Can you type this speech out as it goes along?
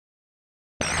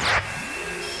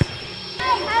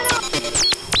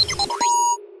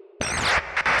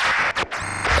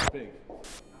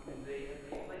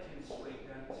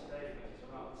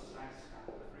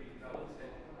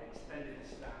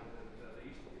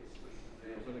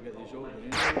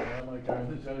carrying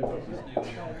the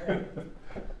telephone.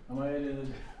 Am I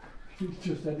edited? He's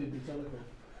just edited the telephone.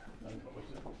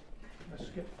 Let's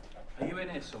skip. Are you in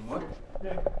here somewhere?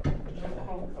 Yeah.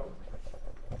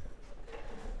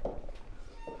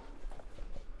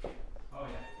 Oh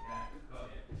yeah, got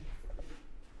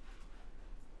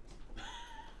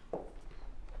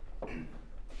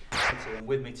you. And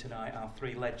with me tonight are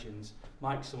three legends,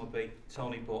 Mike Summerby,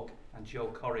 Tony Buck and Joe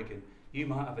Corrigan. You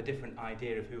might have a different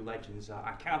idea of who legends are.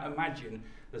 I can't imagine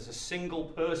there's a single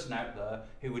person out there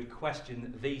who would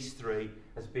question these three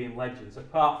as being legends,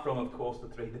 apart from, of course, the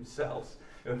three themselves,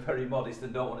 who are very modest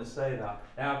and don't want to say that.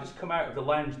 Now, I've just come out of the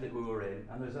lounge that we were in,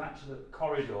 and there's an actual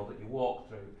corridor that you walk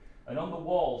through, and on the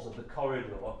walls of the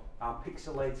corridor are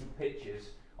pixelated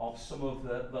pictures of some of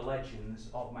the legends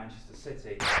of Manchester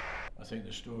City. I think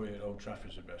the story at Old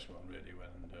Trafford's the best one, really, when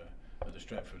at the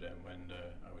Stretford end, when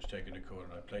I was taking the corner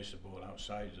and I placed the ball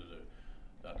outside of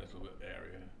that little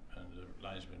area, and the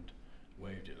linesman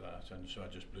waved it like that, and so I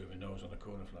just blew my nose on the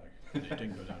corner flag, and it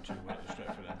didn't go down too well at the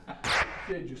Stretford end.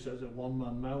 It just as a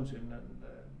one-man mountain, and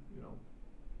you know,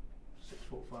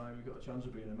 6'5", you got a chance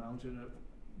of being a mountain.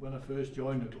 When I first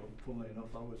joined the club, funnily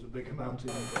enough, I was a bigger mountain.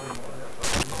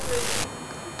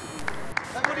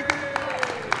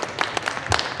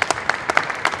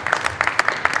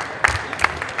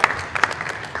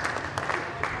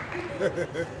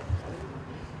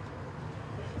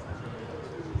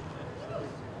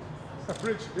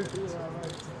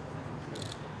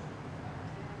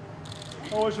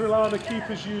 Always rely on the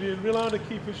keepers union. Rely on the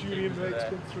keepers union to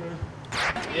come through.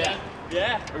 Yeah.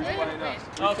 Yeah. Who's playing us?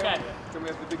 Okay. Can we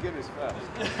have the beginners first?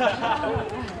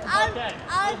 Okay.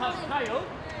 We'll have Kyle.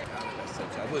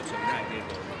 I've worked on that game.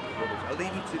 I'll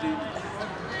leave you to do.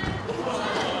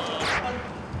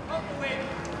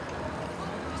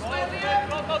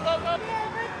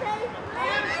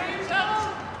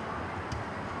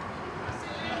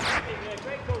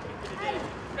 Great coaching for the day.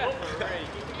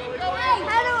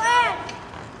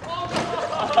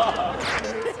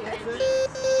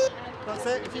 That's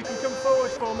it. If you can come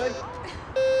forward for me.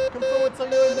 Come forward so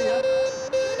you're in here.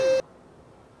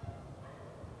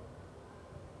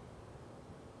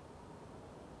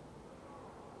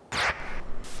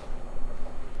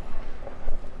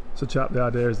 So chap, the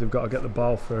idea is they've got to get the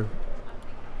ball through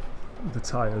the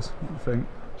tyres, I think.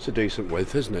 It's a decent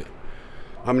width, isn't it?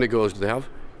 How many goals do they have?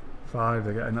 5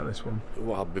 they're getting at this one.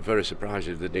 Well, I'd be very surprised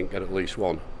if they didn't get at least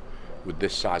one with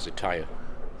this size of tyre.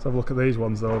 Let's have a look at these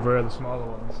ones though, over here, the smaller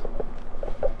ones.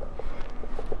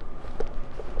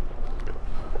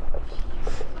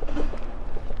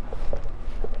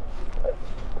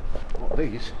 What,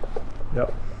 these?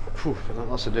 Yep. Phew,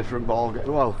 that's a different ball game.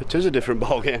 Well, it is a different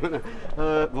ball game, isn't it?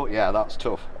 But yeah, that's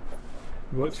tough.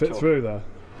 Will it fit through there?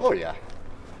 Oh yeah.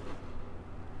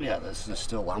 Yeah, there's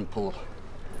still ample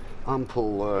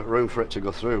room for it to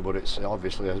go through, but it's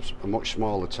obviously a much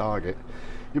smaller target.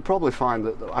 You probably find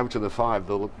that out of the 5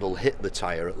 they'll hit the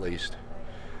tyre at least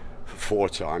 3 or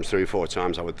 4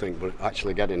 times I would think, but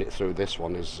actually getting it through this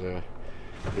one is a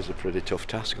pretty tough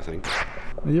task, I think.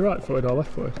 Are you right footed or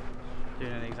left footed?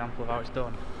 Doing an example of how it's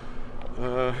done.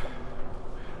 I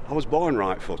was born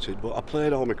right footed, but I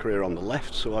played all my career on the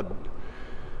left, so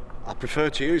I prefer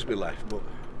to use my left, but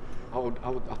I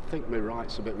think my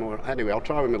right's a bit more. Anyway, I'll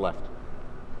try with my left.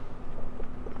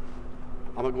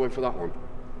 Am I going for that one?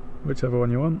 Whichever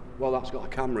one you want. Well, that's got a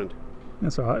camera in.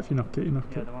 That's alright, if you knock it, you knock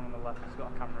it. Yeah, the one on the left has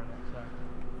got a camera in it, so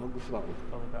I'll go for that one.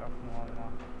 probably better from the one on the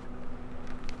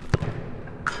left.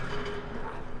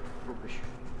 Rubbish.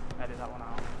 Edit that one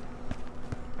out.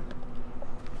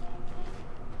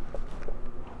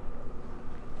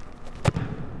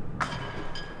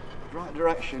 Right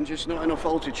direction, just not enough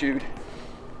altitude.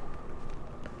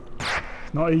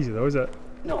 It's not easy though, is it?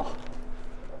 No.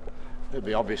 It'd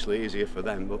be obviously easier for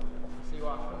them, but... See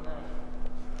what happened there?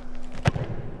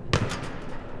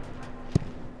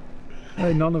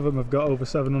 Hey, none of them have got over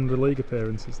 700 league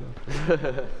appearances though.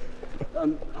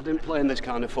 And I didn't play in this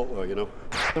kind of footwear, you know.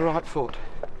 The right foot.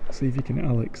 See if you can hit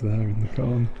Alex there in the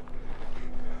corner.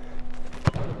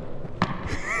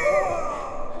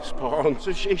 Spot on.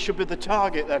 So she should be the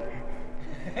target then.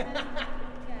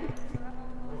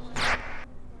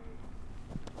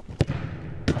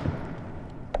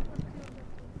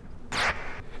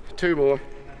 2 more.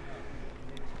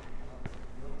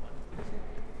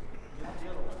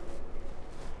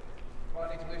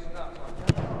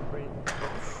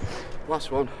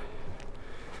 Last one.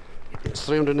 It's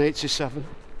 387.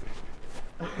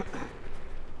 Look at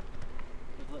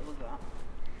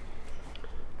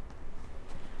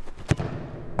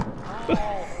that.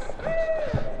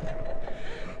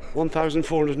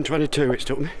 1,422 it's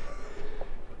took me.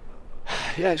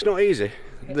 Yeah, it's not easy.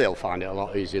 They'll find it a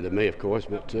lot easier than me, of course,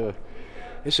 but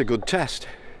it's a good test,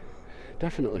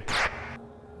 definitely.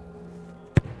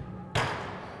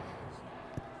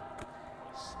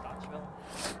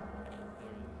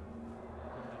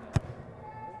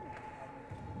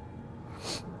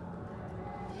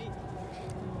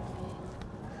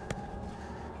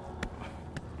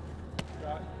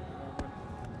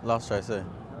 Last try, say.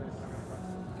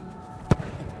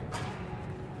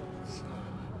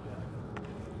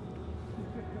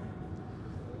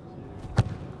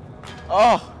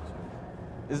 Oh!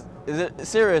 Is it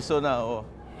serious or not? Or?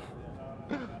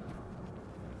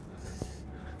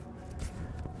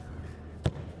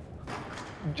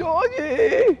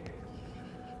 Georgie!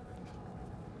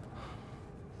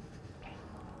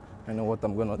 I know what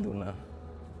I'm gonna do now.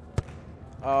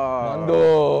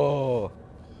 Mando!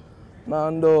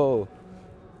 Mando!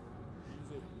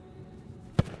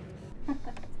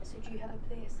 So do you have a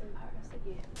place in Paris that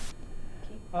you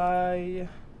keep? I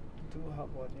do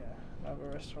have one, yeah. I have a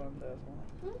restaurant there as well.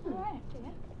 Right,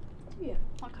 do you?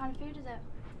 What kind of food is it?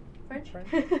 French?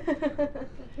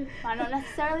 Might not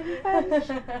necessarily be French.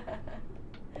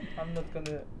 I'm not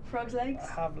gonna Frog's legs?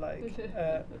 have like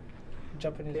a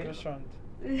Japanese restaurant.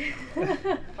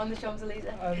 On the Champs-Elysees.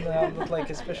 And I'm not like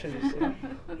a specialist, you know?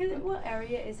 What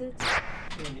area is it?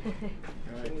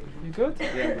 You good?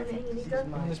 Yeah.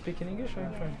 You speak in English or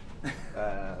in French?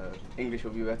 English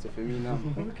will be better for me now.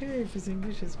 Okay, if it's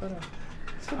English, it's better.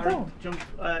 Sit down.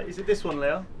 Is it this one,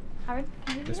 Leo? Harry,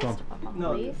 can you do This one.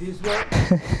 No, Please. this one.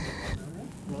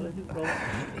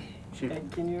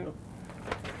 Can you...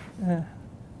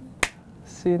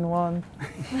 Scene one.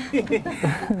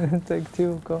 Take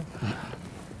two, go.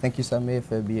 Thank you, Samir,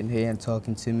 for being here and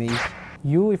talking to me.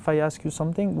 You, if I ask you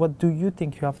something, what do you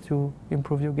think you have to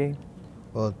improve your game?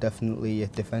 Well, definitely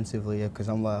defensively, because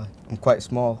I'm quite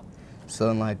small.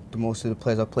 So like most of the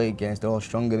players I play against, they're all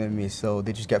stronger than me, so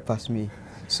they just get past me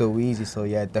so easy. So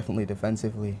yeah, definitely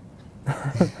defensively.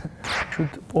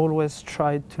 Should always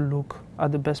try to look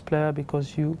at the best player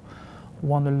because you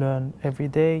want to learn every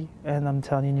day. And I'm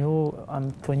telling you,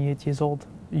 I'm 28 years old.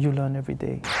 You learn every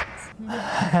day.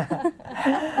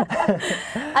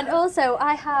 And also,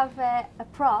 I have a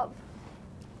prop.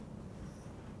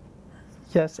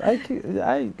 Yes, I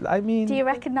mean... Do you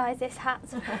recognise this hat?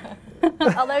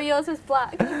 Although yours was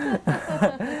black.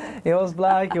 It was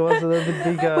black, it was a little bit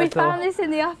bigger. We found this in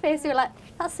the office, we were like,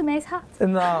 that's Samir's hat.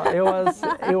 No,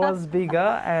 it was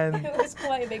bigger, and It was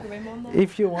quite a big rim on there.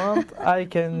 if you want, I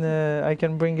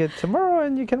can bring it tomorrow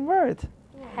and you can wear it.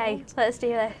 Hey, let's do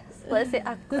this. Let's see.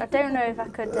 I don't know if I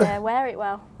could wear it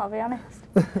well, I'll be honest.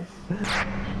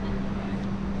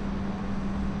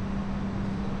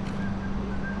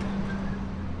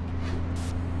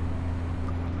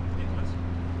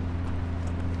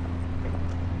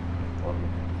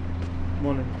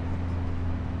 Morning.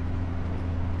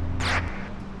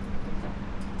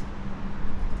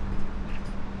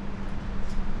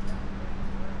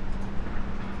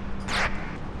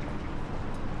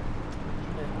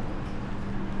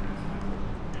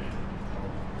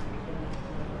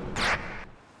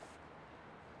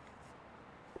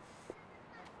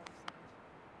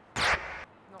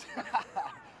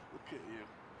 Look at you.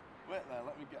 Wait there,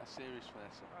 let me get a serious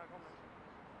face on.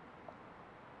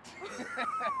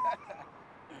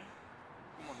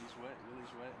 Come on, he's waiting,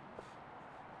 Willie's waiting.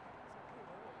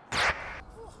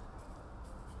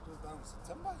 Goes down in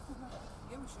September.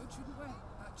 Yeah, we should, shouldn't we?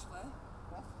 Actually.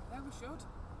 Yeah, we should.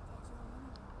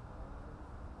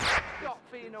 Stop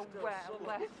being a wet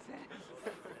lefty.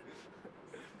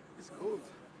 It's good.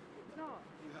 No.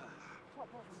 Yeah. Top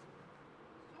button.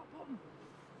 Top button.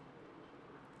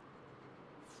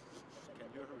 Can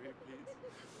you repeat?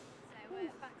 So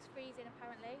back's freezing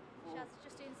apparently. Shaz is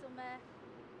just doing some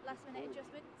last minute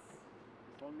adjustments.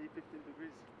 It's only 15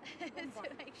 degrees.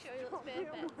 To make sure he looks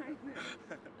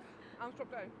perfect. Arms drop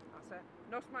down. That's it.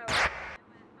 No smile.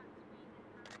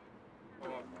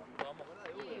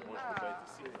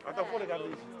 I don't want to get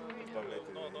these.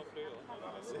 No,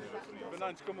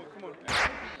 Bananas, come on.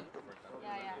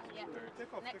 Yeah.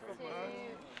 Take off. Next to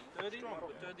 30?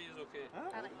 30 is okay.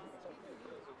 Alex.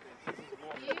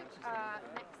 You are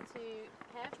next to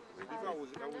Kev.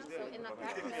 So in that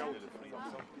gap.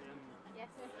 Yes.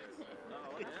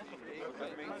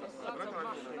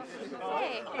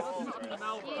 Hey.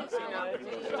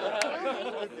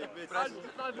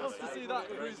 I'd love to see that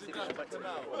cruising back to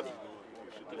now.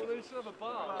 Well, they should have a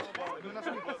bar.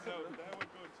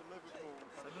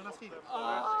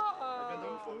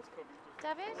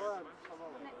 David,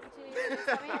 next to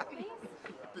Samir, please.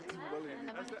 And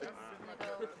then we'll just go in the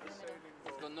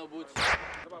middle. Got no boots.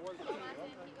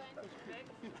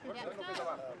 Keep going.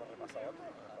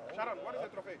 Sharon, what is the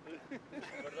trophy?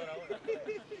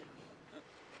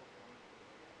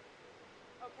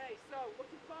 Okay, so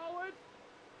looking forward.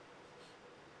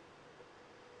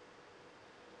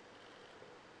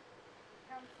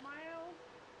 Can smile.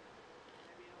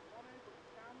 Maybe you don't want to, but you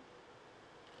can.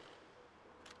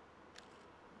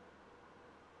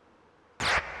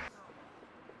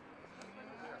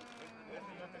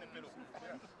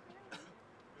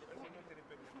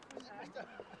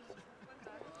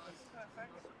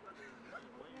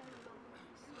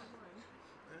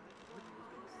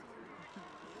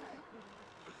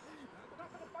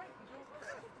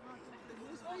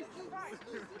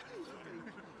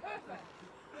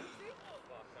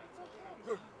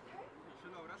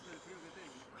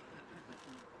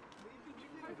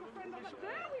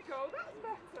 There we go, that's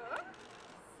better.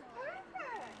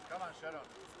 Perfect. Come on, shut up.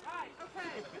 Right,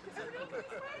 okay. Look at the real good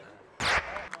friend.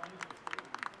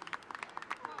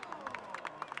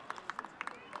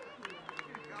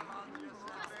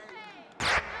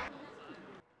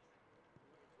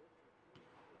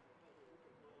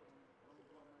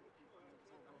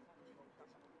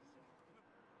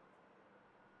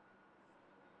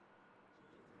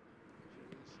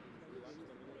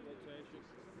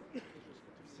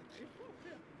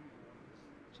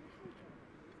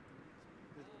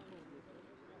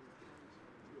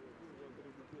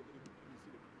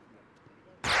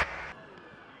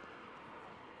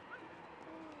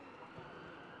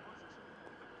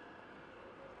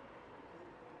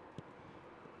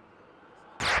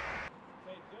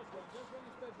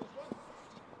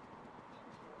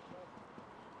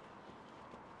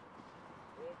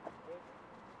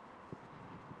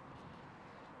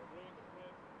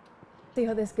 See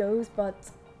how this goes, but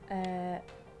we're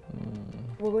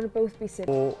going to both be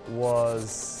sitting. Who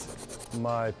was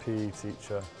my PE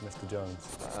teacher, Mr.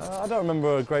 Jones? I don't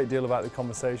remember a great deal about the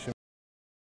conversation.